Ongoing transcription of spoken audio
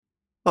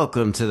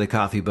Welcome to the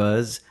Coffee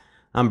Buzz.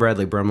 I'm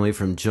Bradley Brumley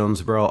from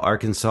Jonesboro,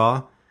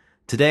 Arkansas.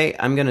 Today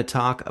I'm going to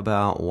talk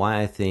about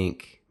why I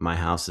think my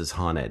house is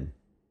haunted.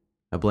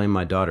 I blame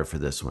my daughter for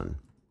this one.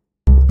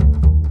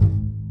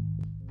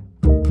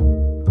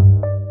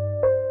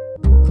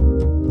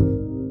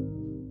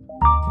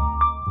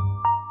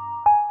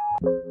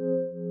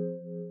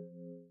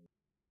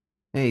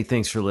 Hey,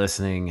 thanks for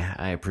listening.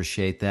 I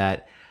appreciate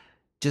that.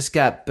 Just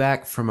got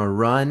back from a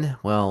run.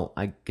 Well,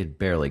 I could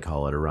barely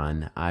call it a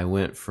run. I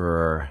went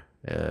for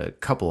a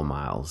couple of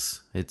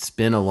miles. It's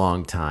been a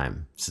long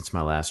time since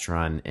my last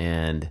run,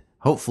 and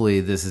hopefully,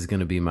 this is going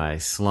to be my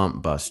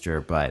slump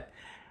buster, but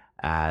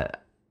uh,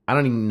 I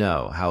don't even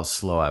know how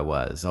slow I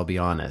was, I'll be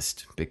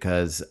honest,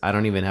 because I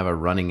don't even have a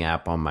running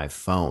app on my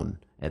phone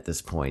at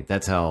this point.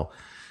 That's how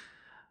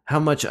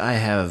much I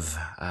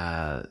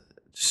have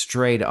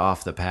strayed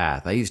off the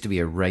path. I used to be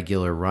a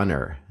regular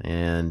runner,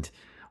 and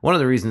one of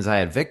the reasons I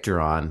had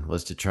Victor on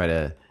was to try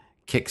to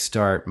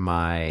kickstart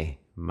my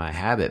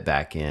habit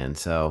back in.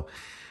 So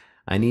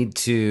I need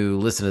to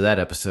listen to that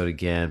episode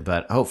again,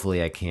 but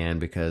hopefully I can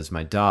because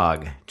my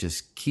dog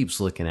just keeps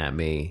looking at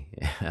me,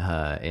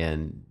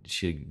 and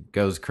she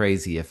goes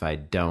crazy if I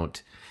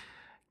don't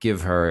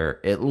give her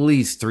at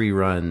least 3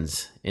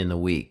 runs in the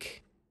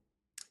week.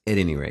 At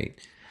any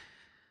rate,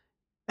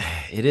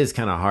 it is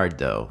kind of hard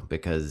though,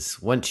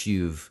 because once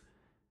you've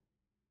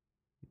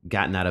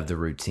gotten out of the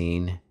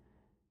routine,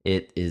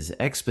 it is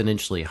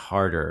exponentially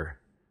harder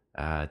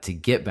to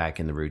get back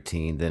in the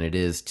routine than it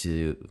is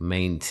to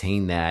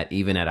maintain that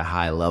even at a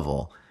high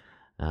level.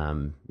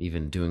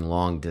 Even doing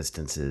long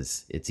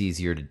distances, it's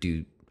easier to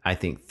do, I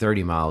think,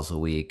 30 miles a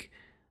week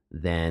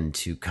than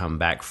to come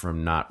back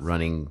from not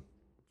running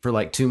for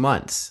like 2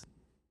 months.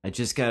 I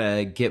just got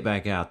to get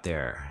back out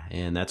there.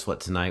 And that's what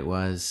tonight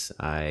was.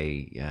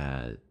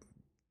 I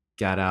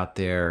got out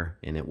there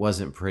and it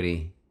wasn't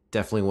pretty.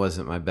 Definitely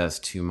wasn't my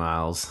best 2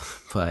 miles,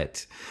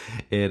 but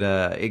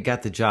it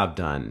got the job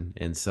done.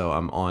 And so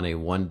I'm on a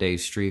 1 day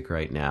streak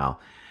right now.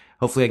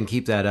 Hopefully I can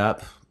keep that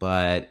up,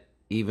 but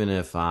even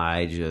if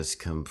I just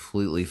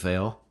completely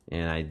fail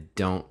and I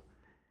don't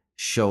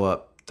show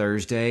up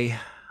Thursday,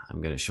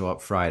 I'm going to show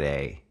up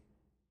Friday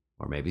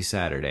or maybe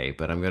Saturday,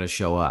 but I'm going to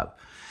show up.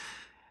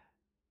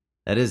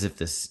 That is if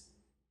this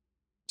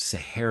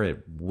Sahara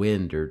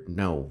wind, or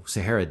no,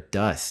 Sahara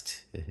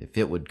dust, if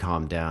it would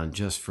calm down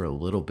just for a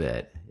little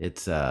bit.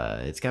 It's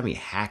got me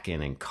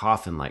hacking and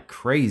coughing like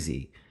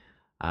crazy.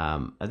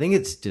 I think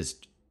it's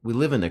just we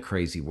live in a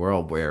crazy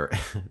world where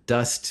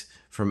dust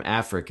from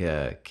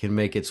Africa can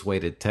make its way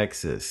to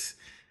Texas.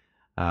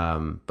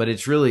 But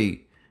it's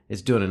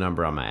doing a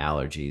number on my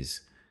allergies.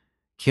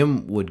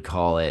 Kim would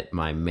call it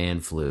my man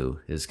flu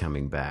is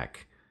coming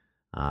back.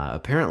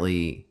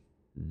 Apparently,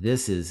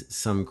 this is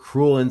some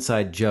cruel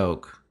inside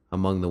joke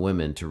among the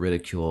women to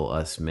ridicule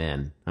us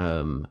men.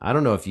 I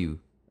don't know if you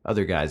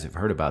other guys have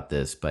heard about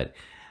this, but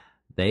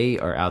they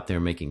are out there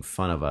making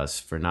fun of us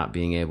for not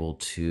being able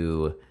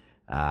to,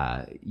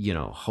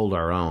 hold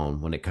our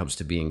own when it comes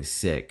to being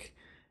sick.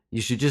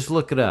 You should just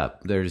look it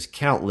up. There's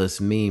countless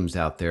memes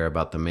out there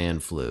about the man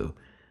flu.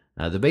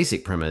 The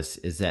basic premise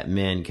is that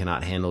men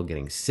cannot handle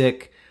getting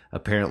sick.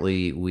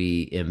 Apparently,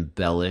 we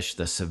embellish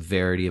the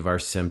severity of our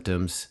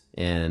symptoms,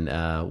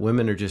 and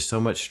women are just so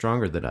much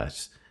stronger than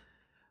us,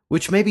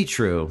 which may be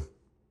true,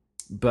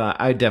 but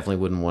I definitely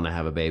wouldn't want to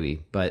have a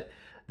baby. But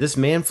this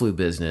man flu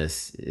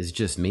business is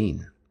just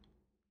mean.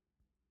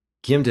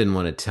 Kim didn't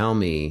want to tell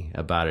me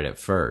about it at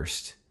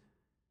first.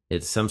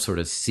 It's some sort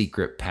of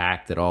secret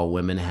pact that all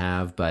women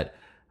have, but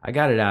I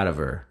got it out of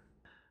her.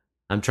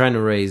 I'm trying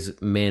to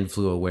raise man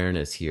flu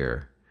awareness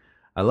here.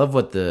 I love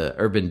what the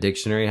Urban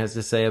Dictionary has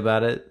to say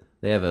about it.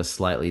 They have a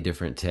slightly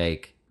different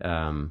take.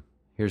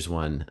 Here's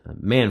one: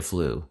 man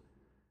flu.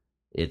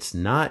 It's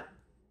not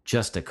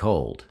just a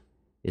cold,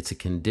 it's a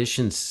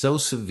condition so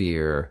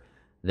severe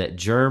that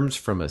germs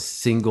from a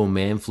single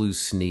man flu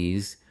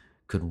sneeze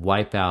could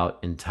wipe out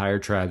entire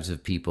tribes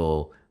of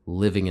people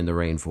living in the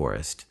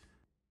rainforest.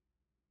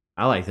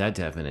 I like that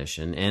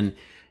definition. And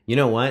you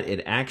know what?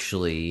 It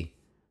actually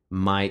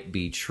might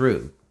be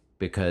true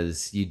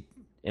because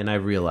and I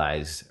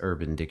realize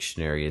Urban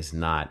Dictionary is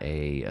not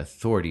a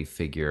authority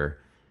figure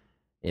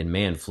in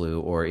man flu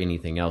or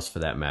anything else for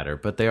that matter,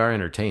 but they are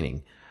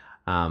entertaining.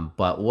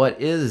 But what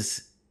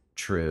is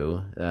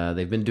true,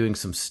 they've been doing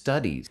some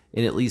studies.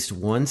 In at least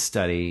one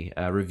study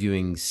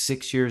reviewing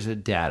 6 years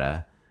of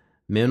data,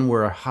 men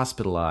were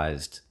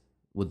hospitalized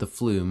with the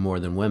flu more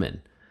than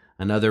women.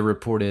 Another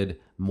reported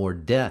more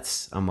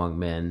deaths among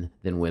men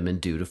than women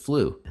due to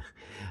flu.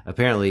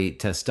 Apparently,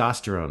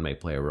 testosterone may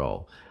play a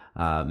role.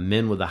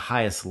 Men with the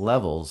highest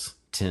levels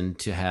tend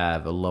to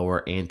have a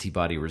lower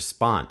antibody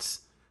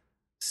response.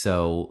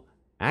 So,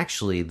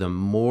 actually, the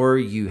more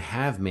you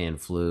have man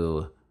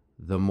flu,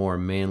 the more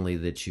manly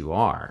that you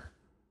are.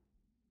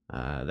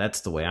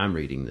 That's the way I'm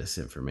reading this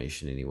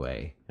information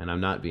anyway, and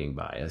I'm not being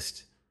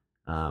biased.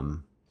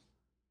 Um,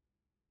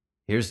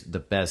 Here's the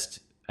best,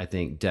 I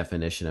think,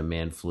 definition of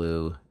man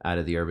flu out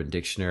of the Urban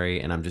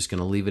Dictionary, and I'm just going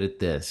to leave it at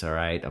this, all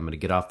right? I'm going to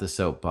get off the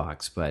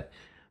soapbox, but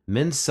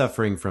Men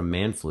suffering from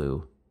man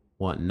flu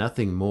want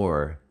nothing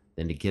more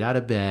than to get out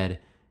of bed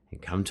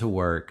and come to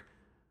work,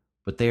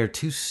 but they are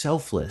too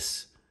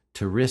selfless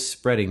to risk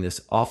spreading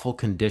this awful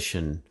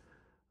condition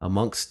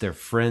amongst their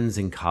friends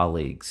and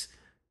colleagues.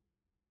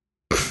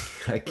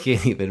 I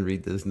can't even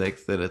read this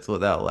next sentence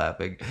without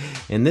laughing.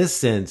 In this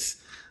sense,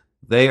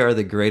 they are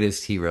the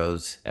greatest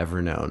heroes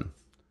ever known.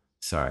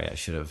 Sorry, I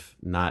should have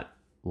not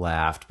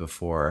laughed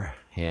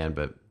beforehand,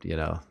 but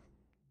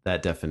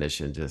that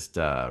definition just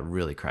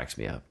really cracks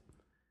me up.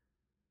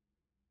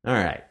 All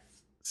right.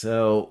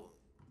 So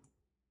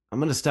I'm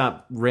going to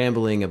stop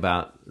rambling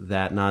about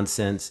that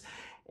nonsense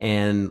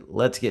and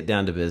let's get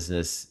down to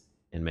business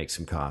and make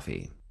some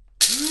coffee.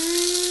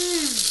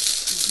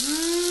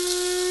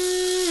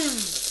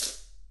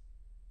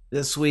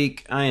 This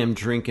week, I am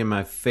drinking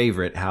my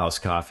favorite house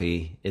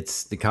coffee.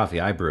 It's the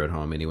coffee I brew at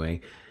home anyway.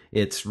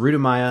 It's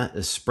Rudamaya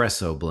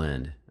Espresso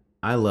Blend.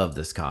 I love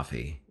this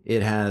coffee.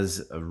 It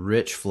has a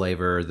rich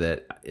flavor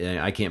that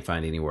I can't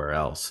find anywhere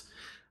else.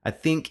 I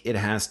think it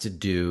has to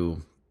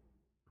do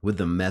with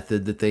the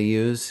method that they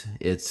use.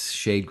 It's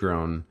shade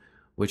grown,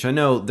 which I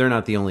know they're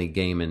not the only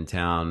game in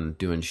town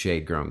doing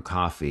shade grown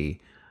coffee,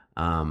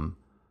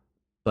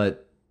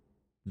 but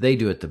they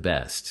do it the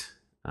best.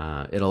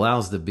 It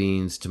allows the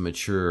beans to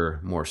mature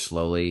more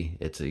slowly.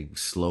 It's a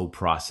slow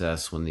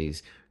process when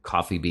these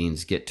coffee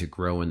beans get to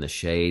grow in the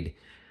shade,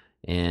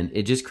 and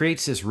it just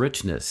creates this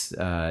richness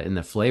in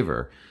the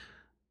flavor.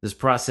 This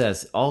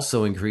process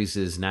also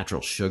increases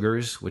natural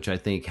sugars, which I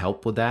think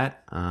help with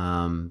that.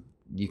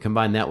 You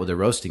combine that with a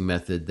roasting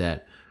method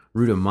that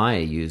Ruta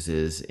Maya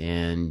uses,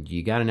 and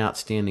you got an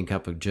outstanding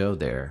cup of Joe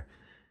there.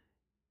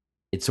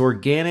 It's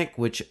organic,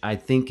 which I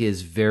think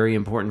is very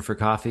important for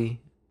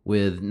coffee.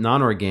 With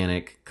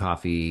non-organic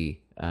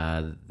coffee,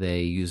 they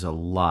use a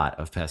lot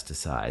of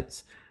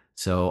pesticides.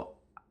 So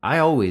I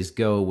always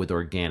go with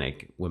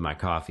organic with my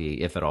coffee,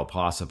 if at all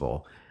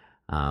possible.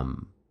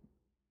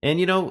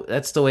 And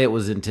that's the way it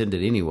was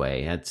intended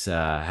anyway. That's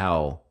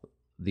how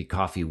the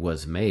coffee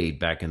was made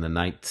back in the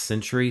 9th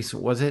century,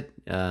 was it?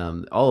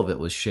 All of it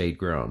was shade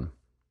grown,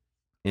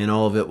 and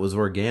all of it was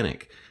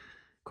organic.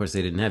 Of course,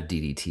 they didn't have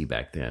DDT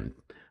back then.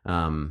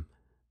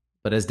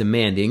 But as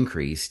demand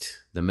increased,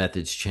 the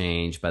methods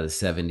changed. By the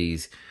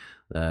 70s,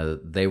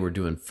 they were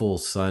doing full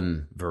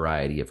sun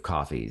variety of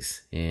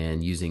coffees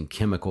and using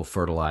chemical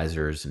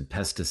fertilizers and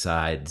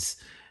pesticides,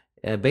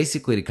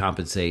 basically to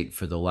compensate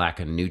for the lack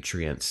of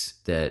nutrients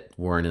that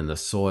weren't in the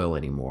soil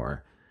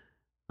anymore.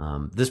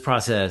 This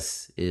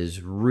process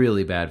is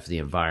really bad for the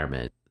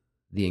environment.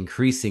 The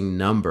increasing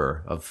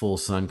number of full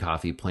sun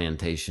coffee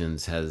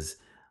plantations has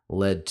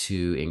led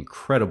to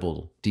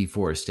incredible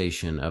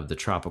deforestation of the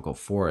tropical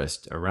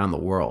forest around the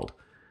world.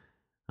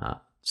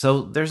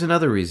 So there's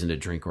another reason to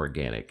drink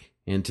organic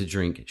and to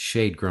drink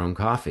shade-grown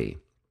coffee.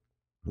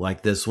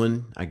 Like this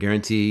one, I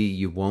guarantee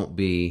you won't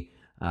be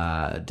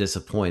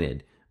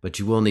disappointed, but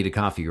you will need a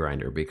coffee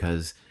grinder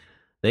because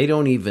they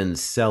don't even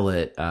sell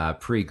it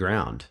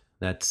pre-ground.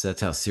 That's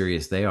how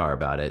serious they are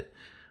about it.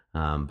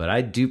 But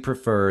I do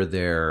prefer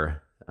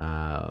their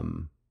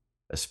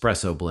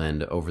espresso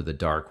blend over the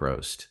dark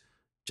roast.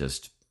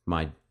 Just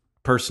my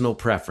personal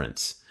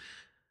preference.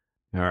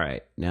 All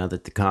right, now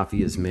that the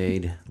coffee is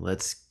made,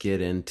 let's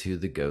get into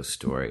the ghost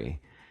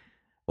story.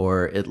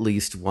 Or at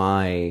least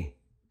why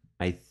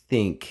I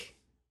think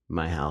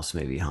my house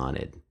may be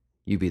haunted.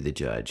 You be the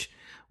judge.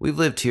 We've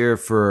lived here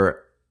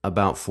for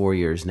about 4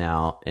 years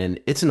now, and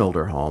it's an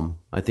older home.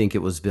 I think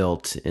it was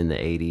built in the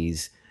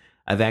 80s.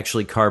 I've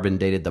actually carbon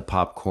dated the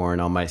popcorn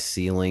on my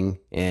ceiling,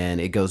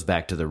 and it goes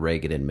back to the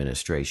Reagan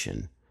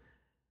administration.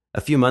 A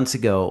few months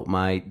ago,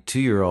 my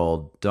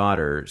 2-year-old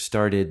daughter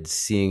started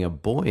seeing a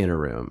boy in her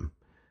room.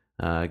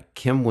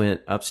 Kim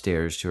went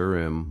upstairs to her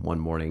room one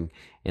morning,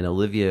 and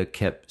Olivia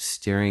kept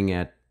staring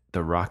at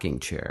the rocking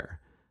chair.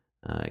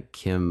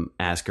 Kim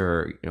asked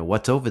her,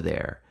 what's over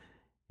there?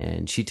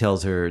 And she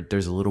tells her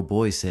there's a little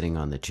boy sitting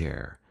on the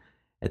chair.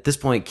 At this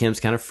point, Kim's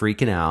kind of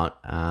freaking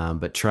out,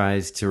 but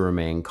tries to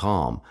remain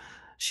calm.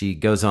 She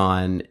goes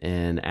on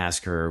and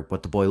asks her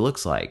what the boy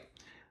looks like.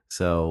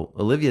 So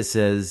Olivia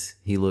says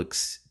he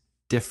looks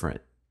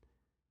different.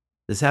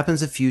 This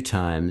happens a few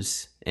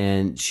times,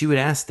 and she would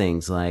ask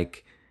things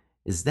like,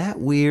 is that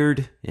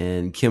weird?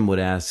 And Kim would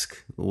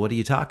ask, what are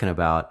you talking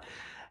about?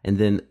 And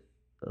then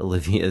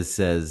Olivia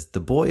says, the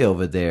boy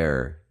over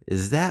there,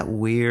 is that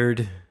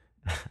weird?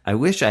 I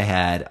wish I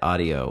had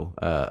audio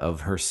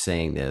of her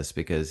saying this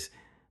because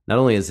not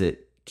only is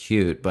it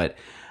cute, but,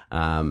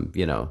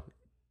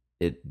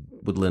 it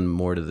would lend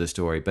more to the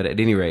story. But at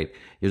any rate,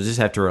 you'll just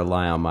have to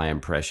rely on my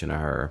impression of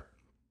her.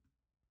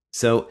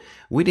 So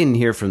we didn't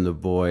hear from the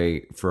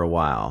boy for a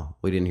while.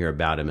 We didn't hear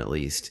about him, at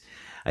least.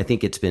 I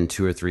think it's been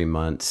 2 or 3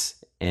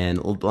 months.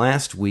 And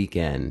last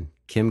weekend,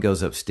 Kim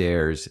goes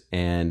upstairs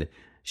and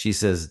she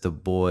says the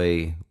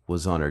boy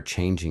was on her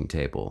changing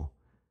table.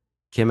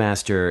 Kim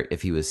asked her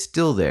if he was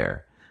still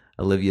there.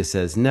 Olivia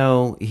says,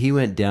 no, he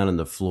went down on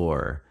the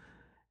floor.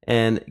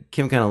 And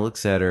Kim kind of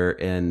looks at her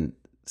and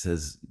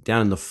says,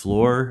 down on the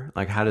floor?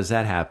 Like, how does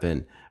that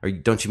happen? Or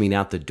don't you mean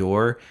out the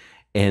door?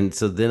 And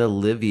so then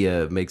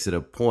Olivia makes it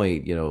a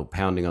point,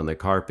 pounding on the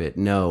carpet.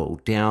 No,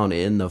 down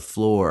in the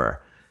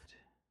floor.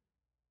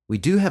 We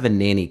do have a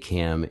nanny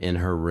cam in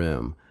her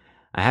room.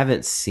 I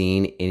haven't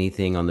seen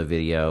anything on the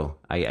video.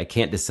 I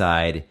can't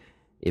decide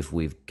if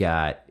we've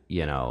got,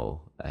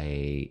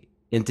 a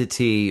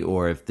entity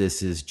or if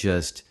this is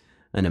just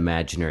an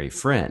imaginary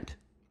friend.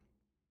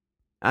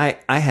 I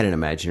had an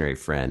imaginary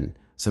friend,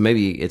 so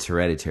maybe it's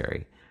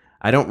hereditary.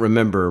 I don't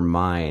remember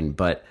mine,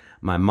 but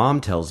my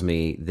mom tells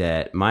me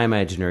that my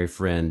imaginary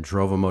friend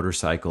drove a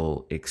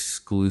motorcycle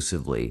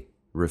exclusively,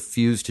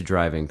 refused to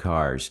drive in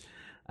cars.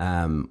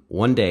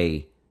 One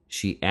day,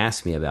 she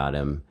asked me about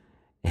him,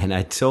 and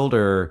I told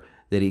her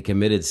that he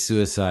committed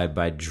suicide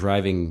by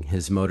driving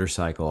his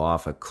motorcycle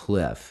off a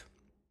cliff.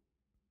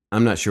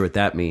 I'm not sure what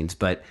that means,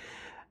 but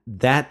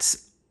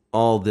that's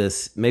all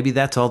this. Maybe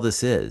that's all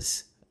this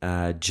is.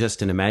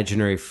 Just an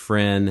imaginary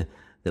friend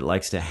that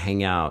likes to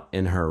hang out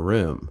in her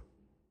room.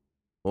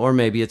 Or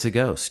maybe it's a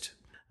ghost.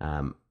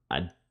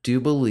 I do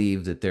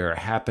believe that there are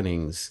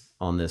happenings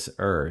on this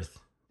earth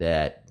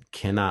that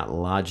cannot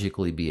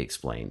logically be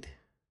explained.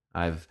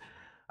 I've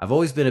I've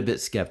always been a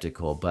bit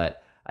skeptical,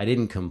 but I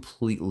didn't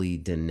completely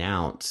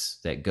denounce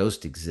that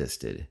ghost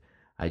existed.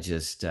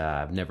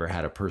 I've never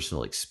had a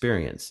personal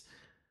experience.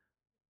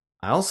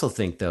 I also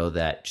think, though,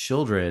 that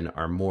children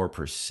are more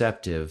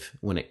perceptive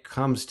when it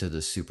comes to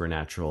the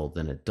supernatural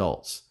than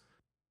adults.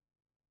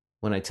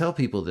 When I tell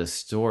people this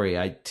story,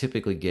 I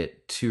typically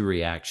get two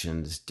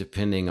reactions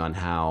depending on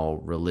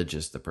how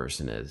religious the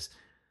person is.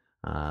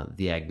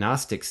 The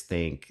agnostics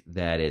think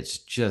that it's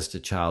just a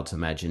child's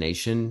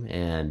imagination,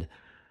 and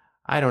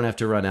I don't have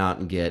to run out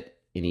and get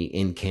any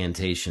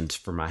incantations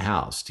for my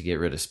house to get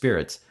rid of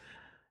spirits.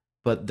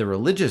 But the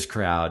religious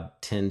crowd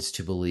tends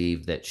to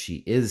believe that she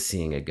is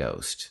seeing a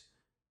ghost.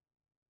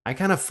 I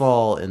kind of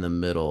fall in the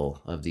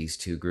middle of these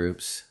two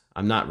groups.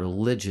 I'm not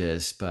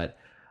religious, but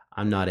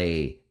I'm not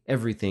a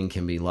everything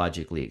can be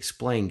logically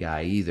explained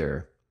guy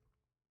either.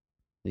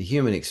 The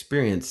human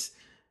experience,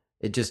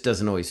 it just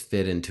doesn't always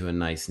fit into a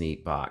nice,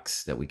 neat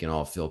box that we can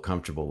all feel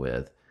comfortable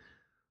with.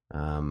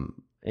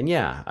 And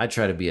yeah, I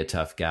try to be a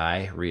tough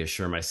guy,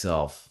 reassure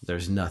myself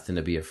there's nothing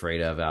to be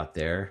afraid of out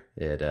there.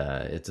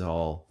 It's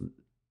all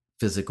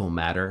physical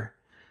matter.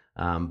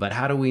 But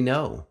how do we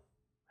know?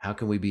 How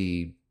can we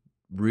be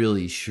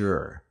really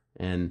sure?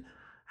 And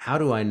how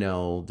do I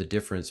know the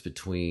difference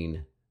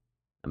between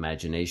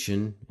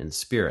imagination and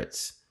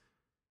spirits?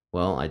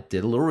 Well, I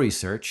did a little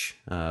research,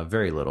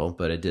 very little,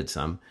 but I did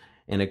some.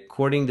 And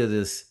according to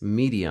this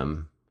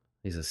medium,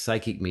 he's a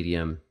psychic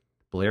medium,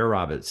 Blair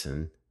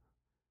Robertson.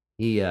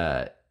 He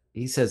uh,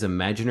 he says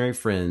imaginary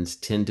friends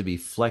tend to be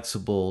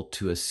flexible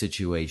to a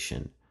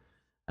situation.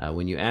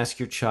 When you ask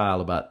your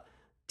child about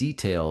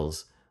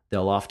details,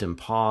 they'll often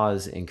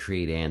pause and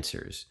create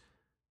answers.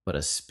 But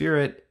a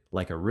spirit,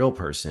 like a real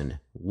person,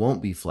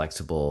 won't be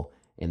flexible,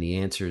 and the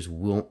answers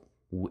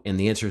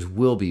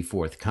will be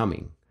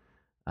forthcoming.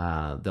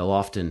 They'll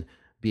often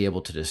be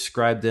able to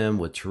describe them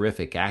with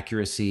terrific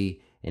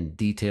accuracy and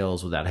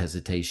details without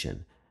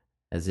hesitation,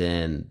 as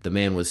in the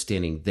man was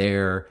standing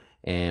there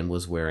and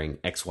was wearing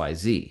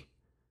XYZ.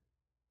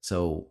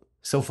 So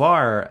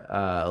far,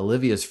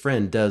 Olivia's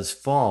friend does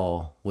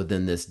fall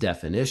within this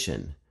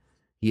definition.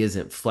 He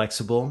isn't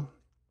flexible.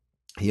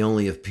 He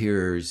only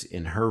appears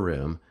in her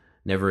room,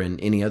 never in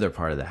any other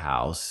part of the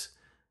house.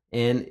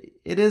 And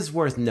it is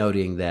worth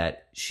noting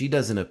that she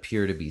doesn't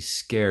appear to be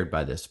scared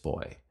by this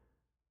boy.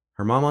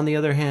 Her mom, on the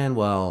other hand,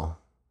 well,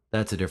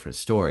 that's a different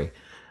story.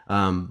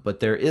 But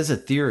there is a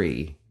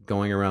theory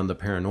going around the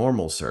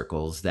paranormal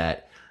circles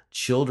that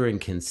children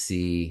can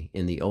see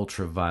in the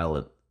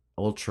ultraviolet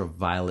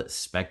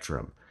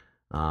spectrum.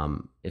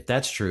 If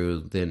that's true,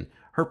 then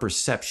her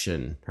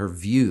perception, her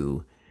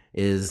view,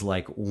 is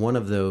like one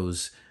of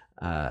those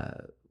uh,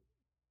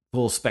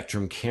 full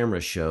spectrum camera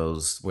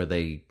shows where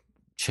they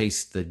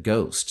chase the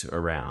ghost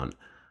around.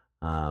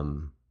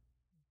 Um,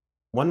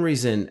 One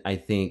reason I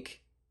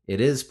think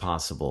it is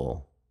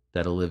possible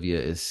that Olivia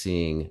is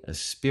seeing a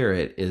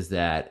spirit is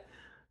that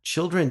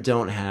children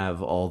don't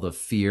have all the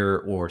fear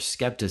or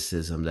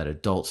skepticism that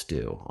adults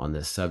do on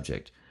this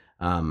subject.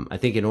 I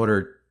think in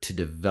order to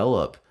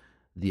develop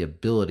the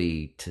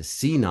ability to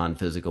see non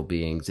physical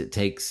beings, it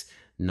takes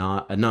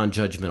not a non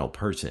judgmental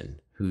person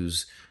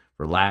who's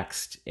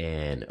relaxed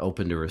and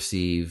open to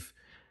receive.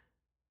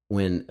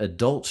 When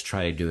adults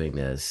try doing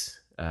this,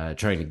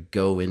 trying to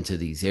go into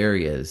these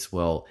areas,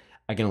 well,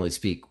 I can only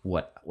speak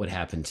what would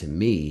happen to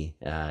me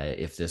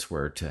if this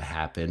were to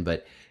happen,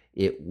 but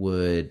it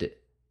would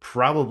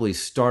probably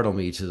startle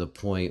me to the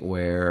point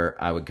where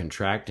I would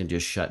contract and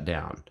just shut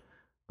down.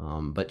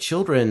 But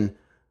children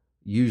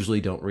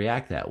usually don't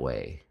react that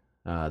way.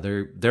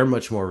 They're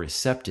much more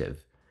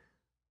receptive.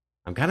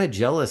 I'm kind of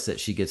jealous that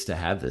she gets to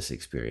have this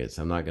experience.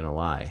 I'm not going to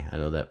lie. I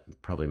know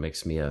that probably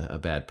makes me a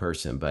bad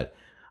person, but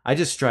I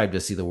just strive to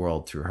see the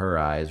world through her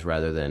eyes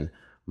rather than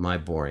my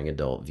boring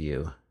adult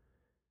view.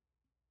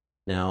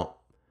 Now,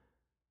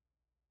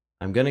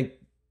 I'm going to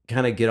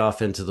kind of get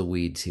off into the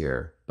weeds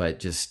here, but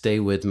just stay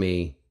with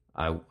me.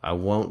 I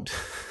won't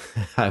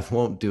I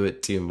won't do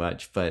it too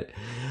much, but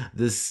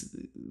this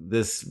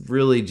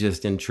really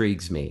just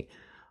intrigues me.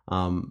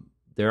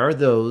 There are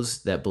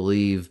those that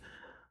believe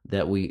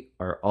that we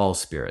are all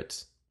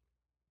spirits,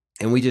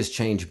 and we just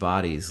change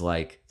bodies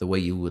like the way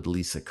you would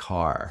lease a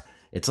car.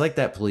 It's like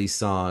that Police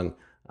song,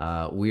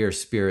 "We are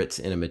spirits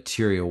in a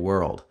material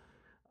world."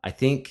 I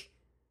think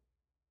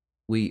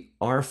we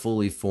are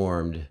fully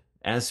formed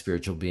as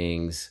spiritual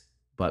beings,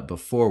 but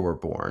before we're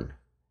born.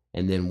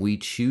 And then we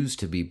choose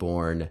to be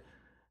born,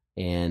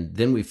 and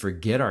then we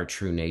forget our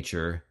true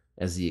nature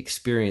as the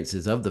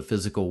experiences of the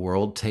physical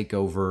world take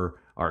over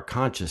our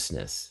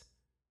consciousness.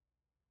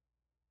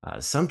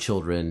 Some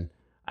children,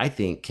 I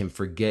think, can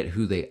forget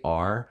who they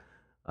are,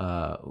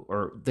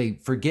 or they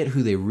forget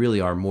who they really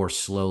are more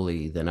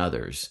slowly than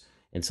others.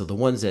 And so the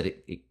ones that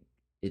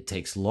it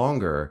takes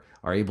longer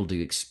are able to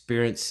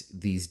experience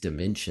these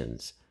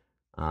dimensions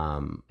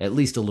at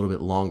least a little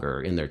bit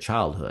longer in their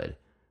childhood.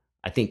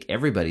 I think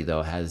everybody,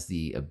 though, has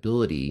the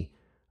ability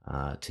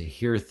to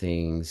hear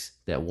things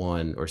that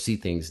one or see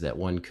things that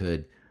one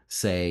could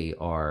say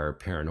are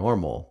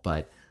paranormal,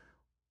 but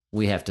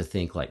we have to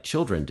think like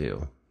children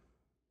do.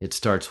 It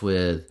starts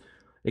with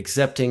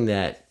accepting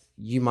that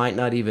you might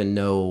not even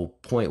know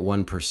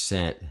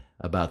 0.1%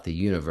 about the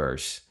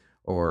universe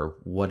or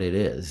what it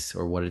is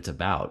or what it's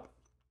about.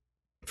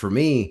 For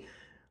me,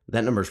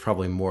 that number is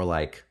probably more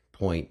like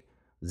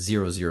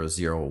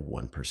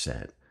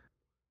 0.0001%.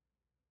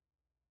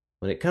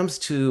 When it comes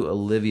to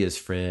Olivia's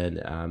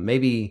friend,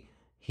 maybe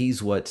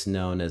he's what's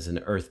known as an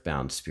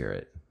earthbound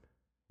spirit.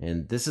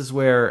 And this is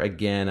where,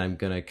 again, I'm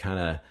going to kind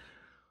of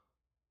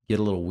get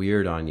a little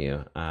weird on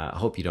you. I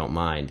hope you don't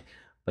mind.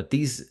 But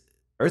these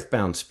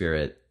earthbound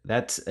spirit,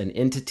 that's an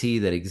entity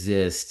that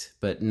exists,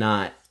 but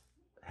not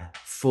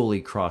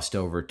fully crossed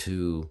over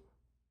to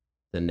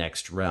the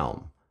next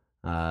realm.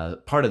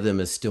 Part of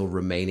them is still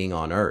remaining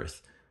on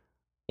Earth.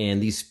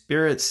 And these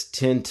spirits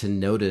tend to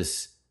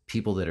notice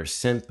people that are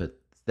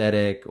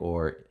sympathetic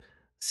or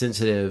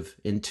sensitive,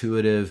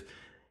 intuitive.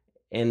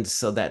 And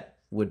so that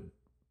would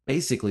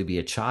basically be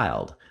a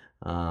child.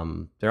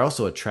 They're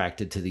also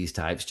attracted to these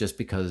types just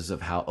because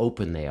of how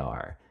open they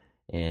are.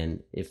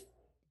 And if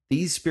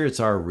these spirits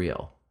are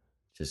real,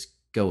 just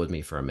go with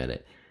me for a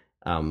minute.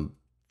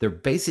 They're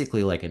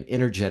basically like an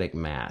energetic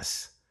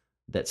mass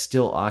that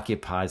still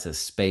occupies a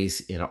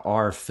space in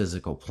our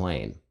physical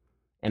plane.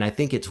 And I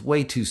think it's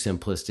way too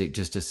simplistic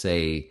just to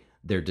say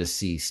they're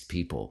deceased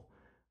people.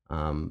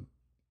 Um,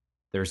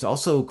 there's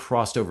also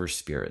crossed over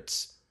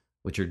spirits,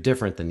 which are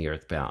different than the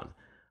earthbound.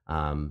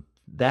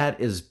 That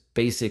is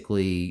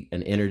basically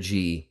an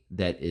energy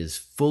that is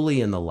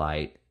fully in the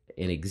light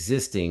and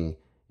existing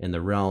in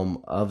the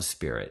realm of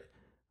spirit.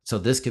 So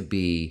this could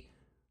be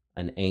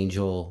an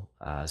angel,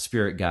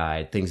 spirit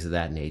guide, things of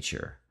that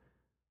nature.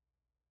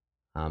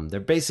 They're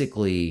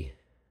basically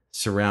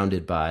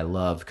surrounded by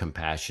love,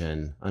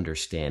 compassion,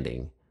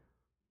 understanding.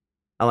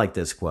 I like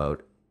this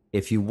quote.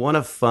 If you want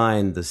to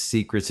find the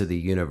secrets of the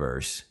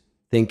universe,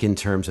 think in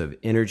terms of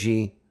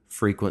energy,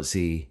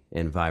 frequency,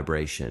 and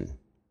vibration.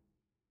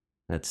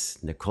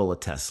 That's Nikola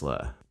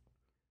Tesla.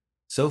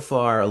 So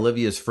far,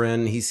 Olivia's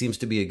friend, he seems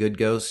to be a good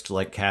ghost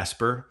like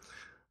Casper.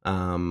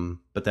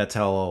 But that's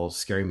how all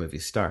scary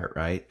movies start,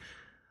 right?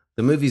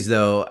 The movies,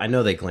 though, I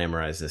know they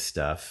glamorize this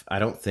stuff. I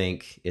don't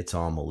think it's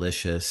all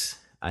malicious.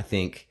 I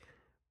think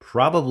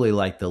probably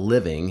like The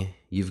Living,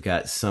 you've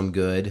got some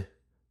good.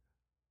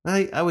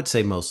 I would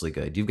say mostly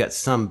good. You've got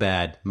some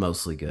bad,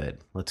 mostly good.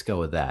 Let's go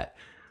with that.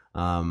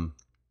 Um,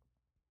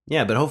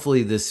 yeah, but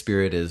hopefully this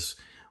spirit is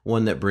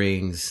one that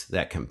brings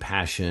that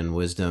compassion,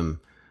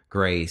 wisdom,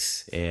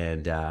 grace,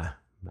 and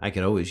I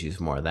could always use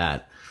more of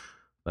that.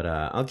 But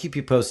I'll keep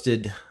you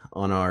posted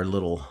on our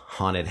little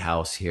haunted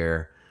house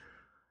here.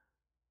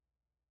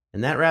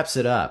 And that wraps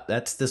it up.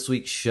 That's this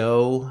week's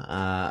show.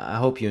 I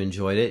hope you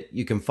enjoyed it.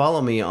 You can follow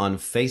me on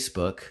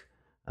Facebook.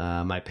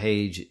 My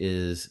page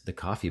is The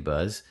Coffee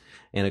Buzz.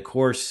 And of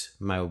course,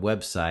 my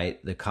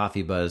website,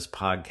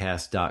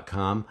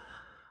 thecoffeebuzzpodcast.com.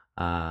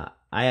 I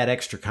add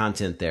extra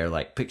content there,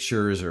 like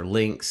pictures or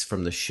links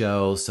from the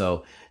show.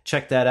 So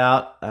check that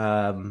out.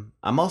 I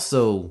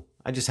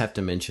just have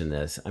to mention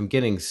this. I'm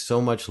getting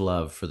so much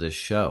love for this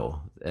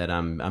show that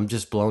I'm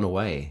just blown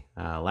away.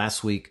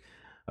 Last week,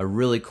 a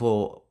really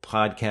cool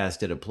podcast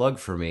did a plug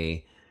for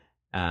me.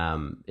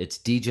 It's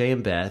DJ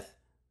and Beth.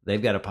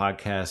 They've got a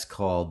podcast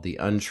called The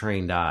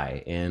Untrained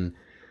Eye, and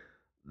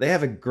they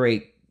have a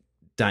great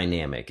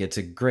dynamic. It's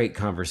a great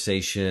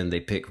conversation. They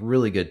pick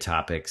really good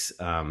topics.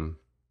 I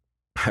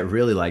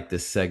really like the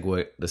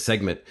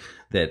segment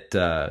that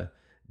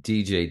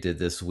DJ did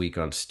this week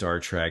on Star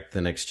Trek: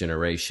 The Next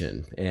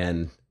Generation,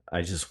 and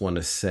I just want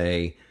to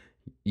say,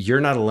 you're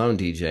not alone,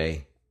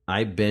 DJ.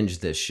 I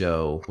binged this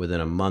show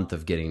within a month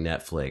of getting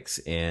Netflix,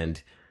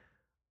 and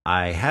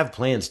I have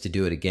plans to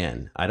do it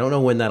again. I don't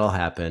know when that'll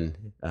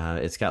happen.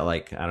 It's got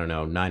like, I don't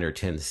know, 9 or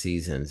 10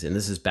 seasons. And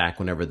this is back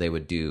whenever they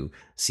would do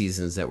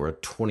seasons that were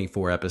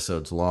 24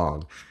 episodes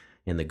long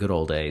in the good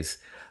old days.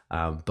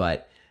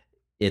 But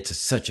it's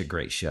such a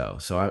great show.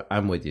 So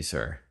I'm with you,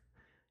 sir.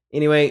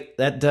 Anyway,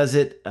 that does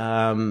it.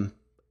 I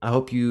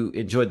hope you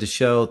enjoyed the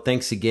show.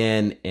 Thanks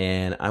again,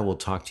 and I will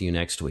talk to you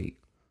next week.